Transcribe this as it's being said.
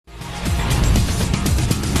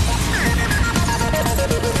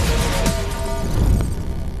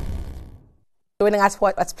Joining us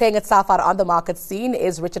for what's playing itself out on the market scene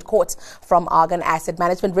is Richard Court from Argon Asset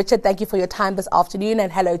Management. Richard, thank you for your time this afternoon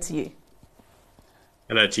and hello to you.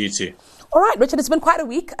 Hello to you too. All right, Richard, it's been quite a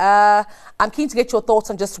week. I'm keen to get your thoughts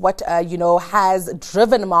on just what, has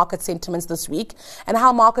driven market sentiments this week and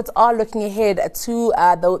how markets are looking ahead to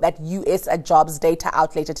that US jobs data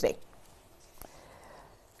out later today.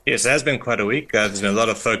 Yes, it has been quite a week. There's been a lot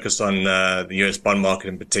of focus on the US bond market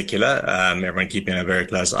in particular. Everyone keeping a very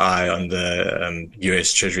close eye on the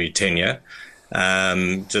US Treasury 10-year.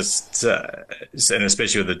 And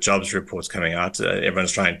especially with the jobs reports coming out,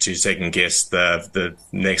 everyone's trying to second guess the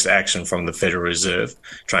next action from the Federal Reserve,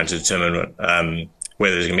 trying to determine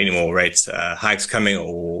whether there's going to be any more rate hikes coming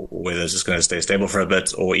or whether it's just going to stay stable for a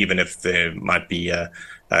bit, or even if there might be a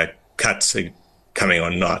cut coming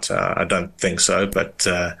or not. I don't think so, but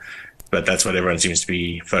that's what everyone seems to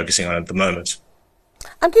be focusing on at the moment.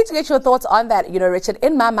 I'm keen to get your thoughts on that, Richard.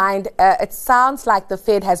 In my mind, it sounds like the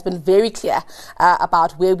Fed has been very clear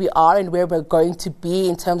about where we are and where we're going to be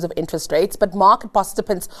in terms of interest rates, but market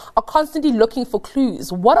participants are constantly looking for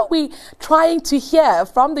clues. What are we trying to hear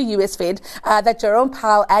from the US Fed that Jerome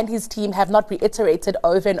Powell and his team have not reiterated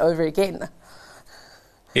over and over again?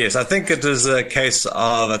 Yes, I think it is a case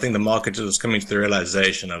of, I think the market was coming to the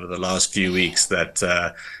realization over the last few weeks that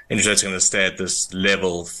interest rates are going to stay at this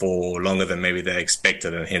level for longer than maybe they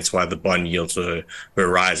expected, and hence why the bond yields were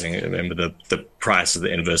rising. Remember, the price is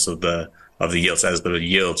the inverse of the yields. As the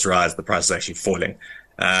yields rise, the price is actually falling.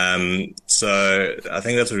 So I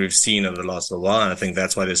think that's what we've seen over the last little while, and I think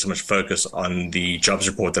that's why there's so much focus on the jobs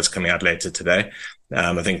report that's coming out later today.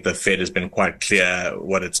 I think the Fed has been quite clear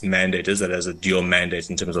what its mandate is, that it has a dual mandate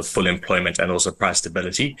in terms of full employment and also price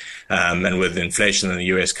stability. And with inflation in the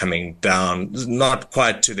US coming down, not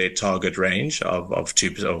quite to their target range of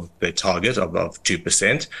 2%, of their target of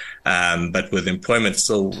 2%, but with employment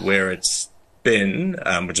still where it's been,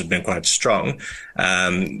 which has been quite strong,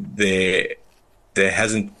 there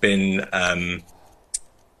hasn't been a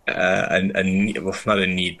need, well, not a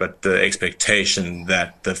need, but the expectation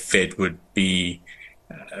that the Fed would be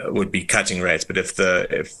cutting rates. But if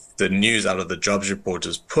the news out of the jobs report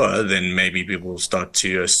is poor, then maybe people will start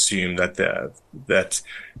to assume that that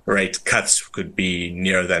rate cuts could be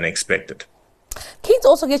nearer than expected. Keen to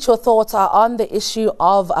also get your thoughts on the issue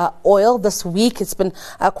of oil this week. It's been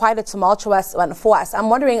quite a tumultuous one for us. I'm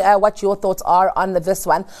wondering what your thoughts are on this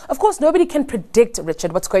one. Of course, nobody can predict,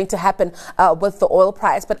 Richard, what's going to happen with the oil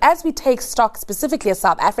price. But as we take stock, specifically as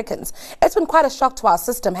South Africans, it's been quite a shock to our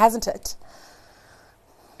system, hasn't it?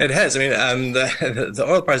 It has. I mean, the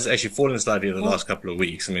oil price has actually fallen slightly in the last couple of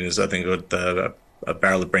weeks. I mean, I think a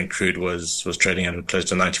barrel of Brent crude was trading at close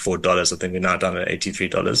to $94. I think we're now down at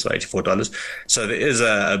 $83 or $84. So there is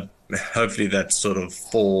hopefully that sort of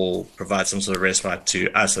fall provides some sort of respite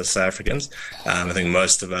to us as South Africans. I think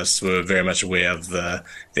most of us were very much aware of the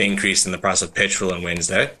increase in the price of petrol on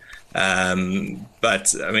Wednesday.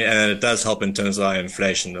 But I mean, and it does help in terms of our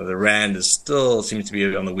inflation. The rand is still seems to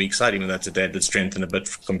be on the weak side, even though today it did strengthen a bit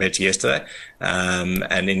compared to yesterday. And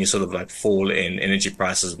any sort of like fall in energy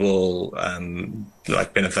prices will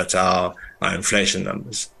benefit our inflation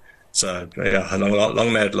numbers. So yeah,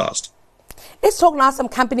 long may it last. Let's talk now some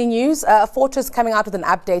company news. Fortress coming out with an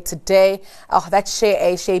update today. Oh, that Share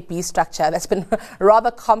A, Share B structure, that's been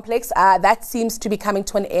rather complex. That seems to be coming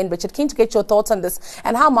to an end. Richard, keen to get your thoughts on this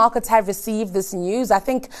and how markets have received this news. I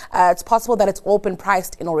think it's possible that it's all been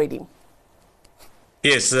priced in already.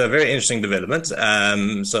 Yes, a very interesting development.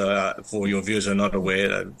 For your viewers who are not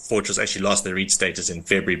aware, Fortress actually lost their REIT status in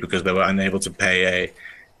February because they were unable to pay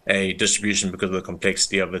a distribution because of the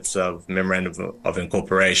complexity of its memorandum of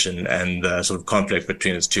incorporation and the sort of conflict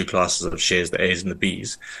between its two classes of shares, the A's and the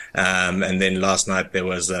B's. And then last night there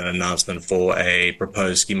was an announcement for a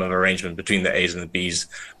proposed scheme of arrangement between the A's and the B's,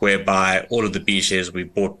 whereby all of the B shares will be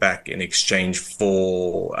bought back in exchange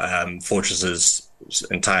for Fortress's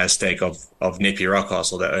entire stake of Napier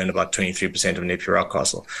Rockcastle. They own about 23% of Napier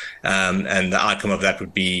Rockcastle. And the outcome of that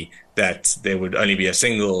would be that there would only be a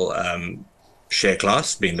single share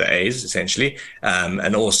class, being the A's essentially,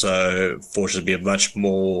 and also Fortress would be a much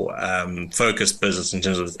more focused business in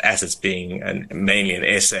terms of its assets being mainly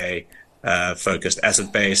an SA focused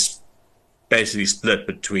asset base, basically split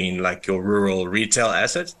between like your rural retail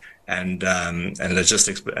assets and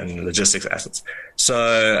logistics assets.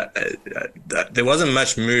 So there wasn't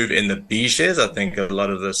much move in the B shares. I think a lot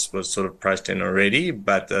of this was sort of priced in already,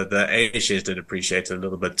 but the A shares did appreciate a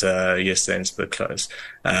little bit yesterday into the close.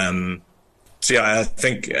 So yeah, I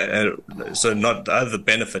think not the other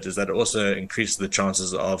benefit is that it also increases the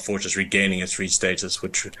chances of Fortress regaining its REIT status,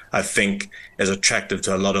 which I think is attractive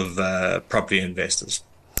to a lot of property investors.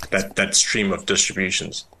 that stream of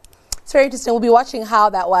distributions. It's very interesting. We'll be watching how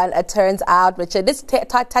that one turns out, Richard. Let's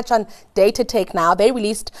touch on Data Tech now. They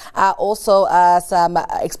released also some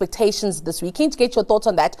expectations this weekend. To get your thoughts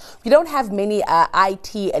on that, we don't have many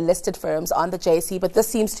IT listed firms on the JSE, but this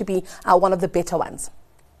seems to be one of the better ones.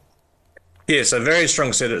 Yes, a very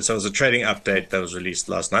strong set of, so it was a trading update that was released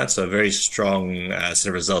last night. So a very strong set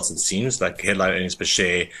of results, it seems, like headline earnings per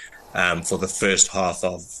share for the first half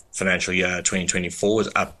of financial year 2024 was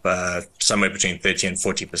up somewhere between 30 and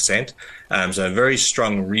 40%. So a very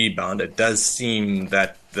strong rebound. It does seem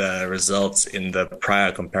that the results in the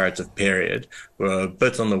prior comparative period were a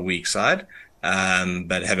bit on the weak side.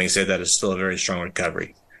 But having said that, it's still a very strong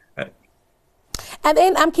recovery. And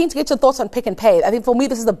then I'm keen to get your thoughts on Pick n Pay. I think for me,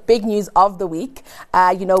 this is the big news of the week.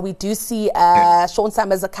 We do see Sean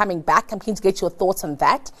Summers coming back. I'm keen to get your thoughts on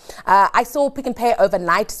that. I saw Pick n Pay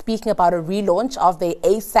overnight speaking about a relaunch of their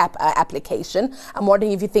ASAP application. I'm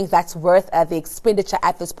wondering if you think that's worth the expenditure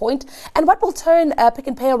at this point. And what will turn Pick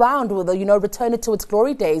n Pay around? Will return it to its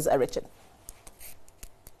glory days, Richard?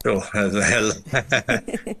 Sure.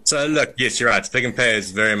 So look, yes, you're right. Pick n Pay is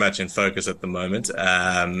very much in focus at the moment.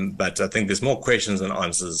 But I think there's more questions than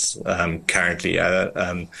answers currently.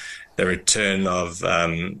 The return of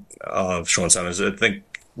Sean Summers, I think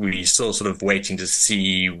we're still sort of waiting to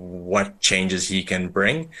see what changes he can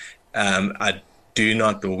bring.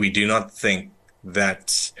 We do not think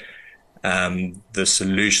that the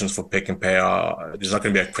solutions for Pick n Pay there's not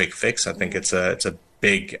going to be a quick fix. I think it's a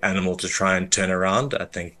big animal to try and turn around. I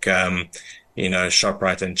think,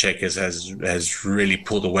 ShopRite and Checkers has really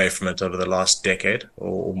pulled away from it over the last decade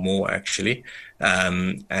or more, actually.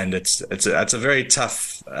 And it's a very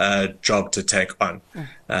tough job to take on.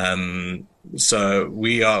 So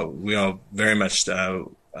we are very much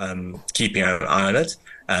keeping an eye on it.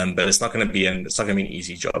 But it's not going to be an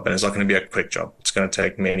easy job, and it's not going to be a quick job. It's going to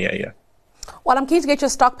take many a year. Well, I'm keen to get your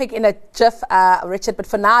stock pick in a jiff, Richard, but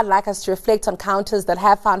for now, I'd like us to reflect on counters that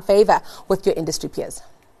have found favour with your industry peers.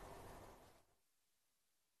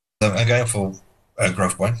 I'm going for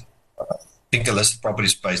Growth Point. I think the listed property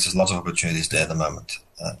space, there's lots of opportunities there at the moment.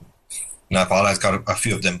 I've highlighted a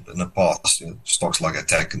few of them in the past, stocks like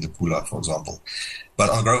Attack and the Kula, for example. But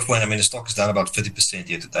on Growth Point, the stock is down about 50%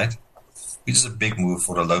 year to date, which is a big move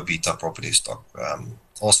for a low beta property stock.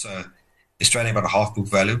 Also, it's trading about a half book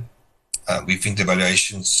value. We think the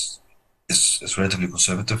valuations is relatively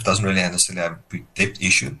conservative, doesn't really necessarily have a big debt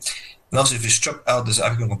issue. And also, if you strip out this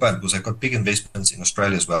African component, because they've got big investments in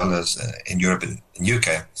Australia as well as in Europe and in UK,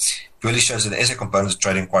 it really shows that the SA component is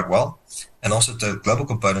trading quite well. And also the global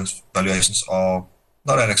components valuations are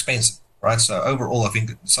not that expensive, right? So overall, I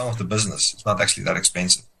think some of the business is not actually that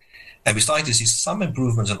expensive. And we're starting to see some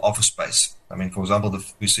improvements in office space. For example,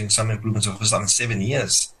 we're seeing some improvements over the last 7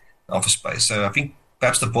 years in office space. So I think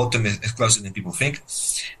perhaps the bottom is closer than people think.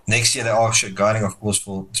 Next year, they are guiding, of course,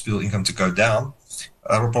 for disposable income to go down.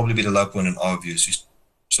 That will probably be the low point in our view.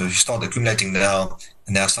 So if you start accumulating now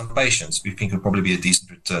and now some patience, we think it will probably be a decent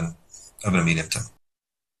return over the medium term.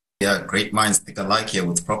 Yeah, great minds think alike here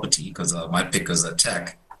with property, because my pick is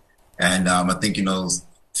Attack. And I think,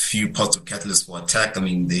 few positive catalysts for Attack.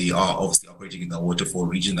 They are obviously operating in the Waterfall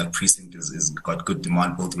region. That precinct is got good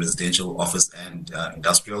demand, both residential, office, and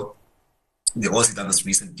industrial. They've also done this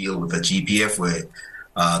recent deal with the GPF where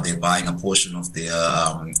they're buying a portion of their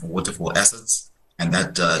Waterfall assets, and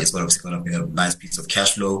that is obviously going to be a nice piece of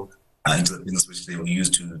cash flow into the business, which they will use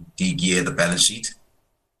to de-gear the balance sheet.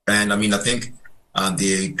 And I think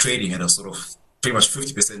they're trading at a sort of pretty much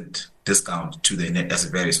 50% discount to their net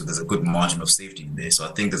asset value, so there's a good margin of safety in there. So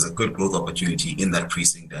I think there's a good growth opportunity in that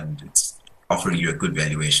precinct, and it's offering you a good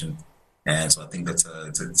valuation. And so I think that's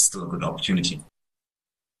it's still a good opportunity.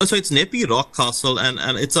 So it's Nepi Rockcastle,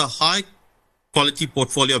 and it's a high quality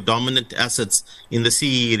portfolio of dominant assets in the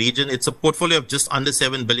CE region. It's a portfolio of just under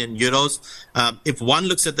 7 billion euros. If one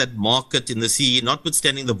looks at that market in the CE,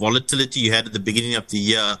 notwithstanding the volatility you had at the beginning of the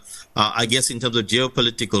year, I guess in terms of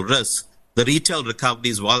geopolitical risk, the retail recovery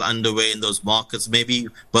is well underway in those markets, maybe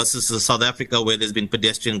versus South Africa where there's been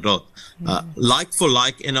pedestrian growth. Like for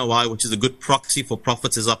like NOI, which is a good proxy for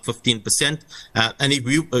profits, is up 15%. And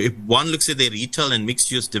if one looks at their retail and mixed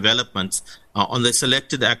use developments on the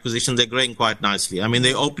selected acquisitions, they're growing quite nicely.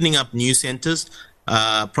 They're opening up new centers.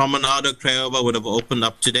 Promenado Craiova would have opened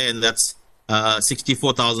up today, and that's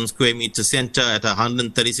 64,000 square meter center at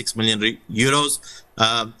 136 million euros.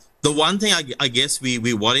 The one thing I guess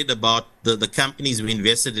we worried about the companies we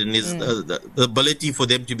invested in is the ability for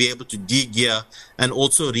them to be able to de-gear and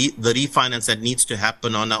also the refinance that needs to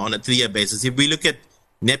happen on a 3-year basis. If we look at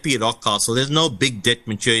Nepi Rockcastle. There's no big debt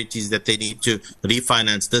maturities that they need to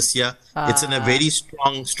refinance this year. It's in a very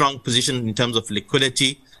strong position in terms of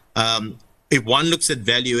liquidity. If one looks at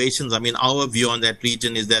valuations, I mean, our view on that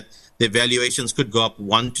region is that their valuations could go up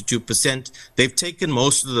 1 to 2%. They've taken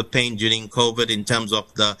most of the pain during COVID in terms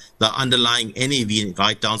of the underlying NAV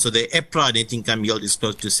write-down. So their EPRA net income yield is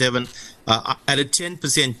close to 7. At a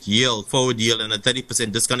 10% yield, forward yield, and a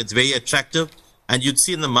 30% discount, it's very attractive. And you'd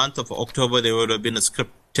see in the month of October, there would have been a scrip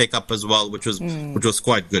take-up as well, which was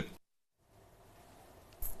quite good.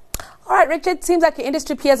 All right, Richard, seems like your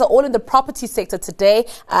industry peers are all in the property sector today.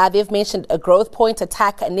 They've mentioned a Growth Point,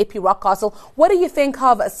 Attack, and Nepi Rockcastle. What do you think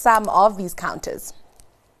of some of these counters?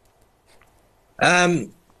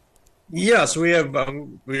 Yeah, so we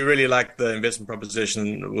really like the investment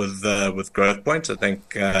proposition with Growth Point. I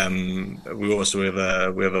think we also have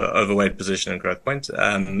an overweight position in Growth Point.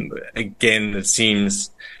 Again, it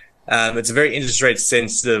seems it's a very interest rate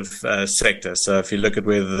sensitive sector. So if you look at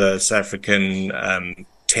where the South African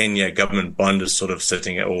 10-year government bond is sort of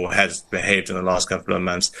sitting or has behaved in the last couple of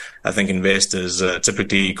months, I think investors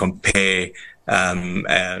typically compare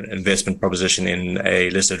an investment proposition in a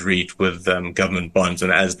listed REIT with government bonds,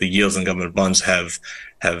 and as the yields on government bonds have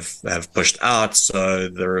pushed out, so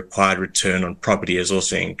the required return on property has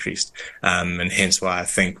also increased, and hence why I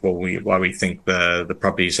think why we think the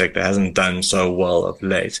property sector hasn't done so well of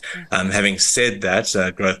late. Having said that,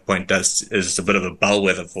 Growth Point is a bit of a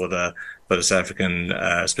bellwether for the South African,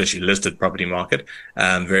 especially listed property market,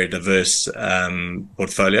 very diverse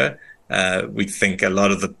portfolio. We think a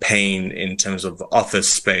lot of the pain in terms of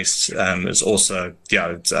office space is also,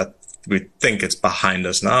 we think it's behind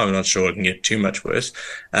us now. I'm not sure it can get too much worse.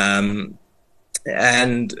 And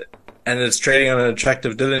it's trading on an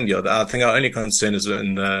attractive dividend yield. I think our only concern is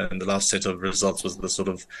in the last set of results was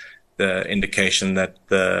the indication that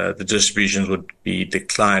the distributions would be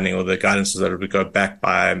declining, or the guidance was that it would go back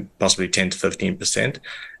by possibly 10 to 15%.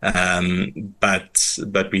 But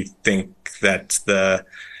we think that the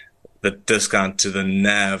discount to the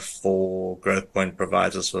NAV for Growth Point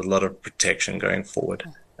provides us with a lot of protection going forward.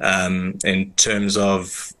 In terms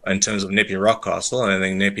of Nepi Rockcastle, and I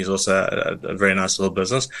think Nepi is also a very nice little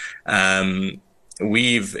business.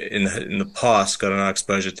 We've in the past gotten our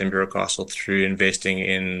exposure to Nepi Rockcastle through investing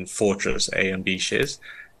in Fortress A and B shares.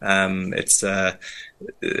 It's a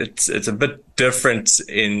bit different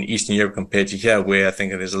in Eastern Europe compared to here, where I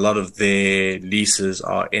think there's a lot of their leases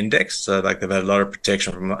are indexed. So like they've had a lot of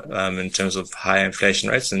protection from, in terms of high inflation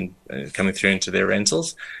rates and coming through into their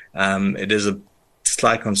rentals. It is a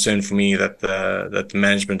slight concern for me that the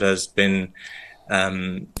management has been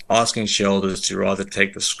asking shareholders to rather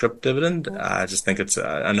take the scrip dividend. I just think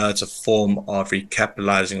I know it's a form of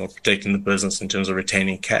recapitalizing or protecting the business in terms of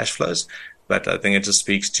retaining cash flows, but I think it just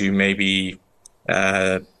speaks to maybe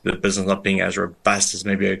the business not being as robust as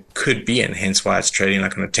maybe it could be, and hence why it's trading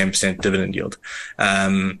like on a 10% dividend yield.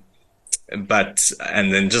 And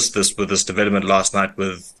then just with this development last night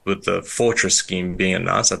with the Fortress scheme being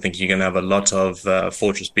announced, I think you're going to have a lot of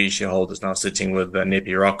Fortress B shareholders now sitting with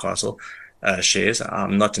Nepi Rockcastle shares.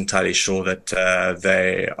 I'm not entirely sure that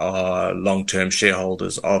they are long-term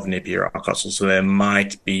shareholders of Nepi Rockcastle, so there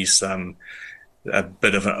might be a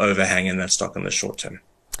bit of an overhang in that stock in the short term.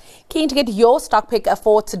 Keen to get your stock pick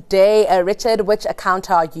for today, Richard. Which account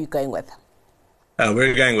are you going with?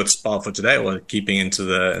 We're going with SPAR for today. We're keeping into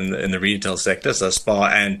in the retail sector. So SPAR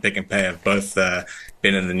and Pick n Pay have both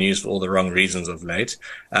been in the news for all the wrong reasons of late.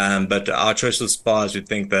 But our choice with SPAR is we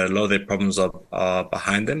think that a lot of their problems are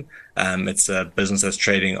behind them. It's a business that's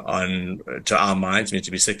trading on, to our minds, means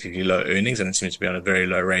to be cyclically low earnings, and it seems to be on a very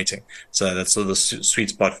low rating. So that's sort of the sweet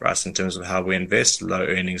spot for us in terms of how we invest: low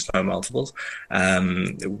earnings, low multiples.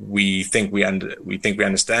 We think we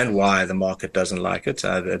understand why the market doesn't like it.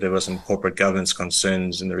 There were some corporate governance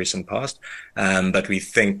concerns in the recent past, but we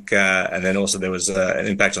think, and then also there was an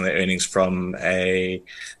impact on their earnings from a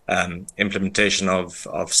implementation of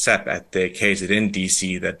SAP at their KZN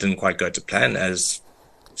DC that didn't quite go to plan, as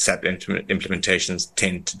SAP implementations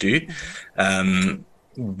tend to do.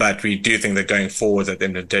 But we do think that going forward, that the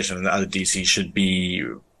implementation of the other DC should be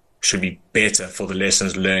better for the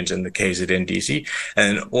lessons learned in the KZN DC.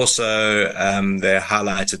 And also, they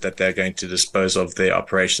highlighted that they're going to dispose of their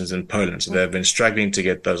operations in Poland. So they've been struggling to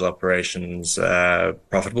get those operations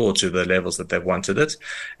profitable to the levels that they've wanted it.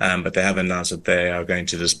 But they have announced that they are going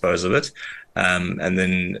to dispose of it. And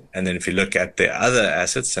then if you look at the other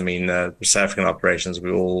assets, I mean, the South African operations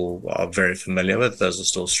we all are very familiar with. Those are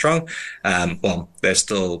still strong. Well, they're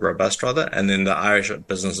still robust rather. And then the Irish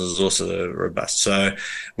business is also robust. So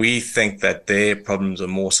we think that their problems are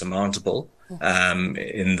more surmountable,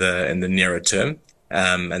 in the nearer term.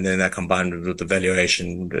 And then that combined with the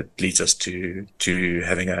valuation that leads us to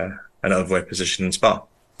having an overweight position in SPAR.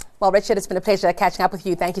 Well, Richard, it's been a pleasure catching up with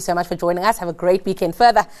you. Thank you so much for joining us. Have a great weekend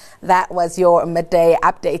further. That was your midday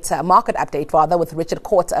update, market update rather, with Richard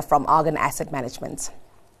Court from Argon Asset Management.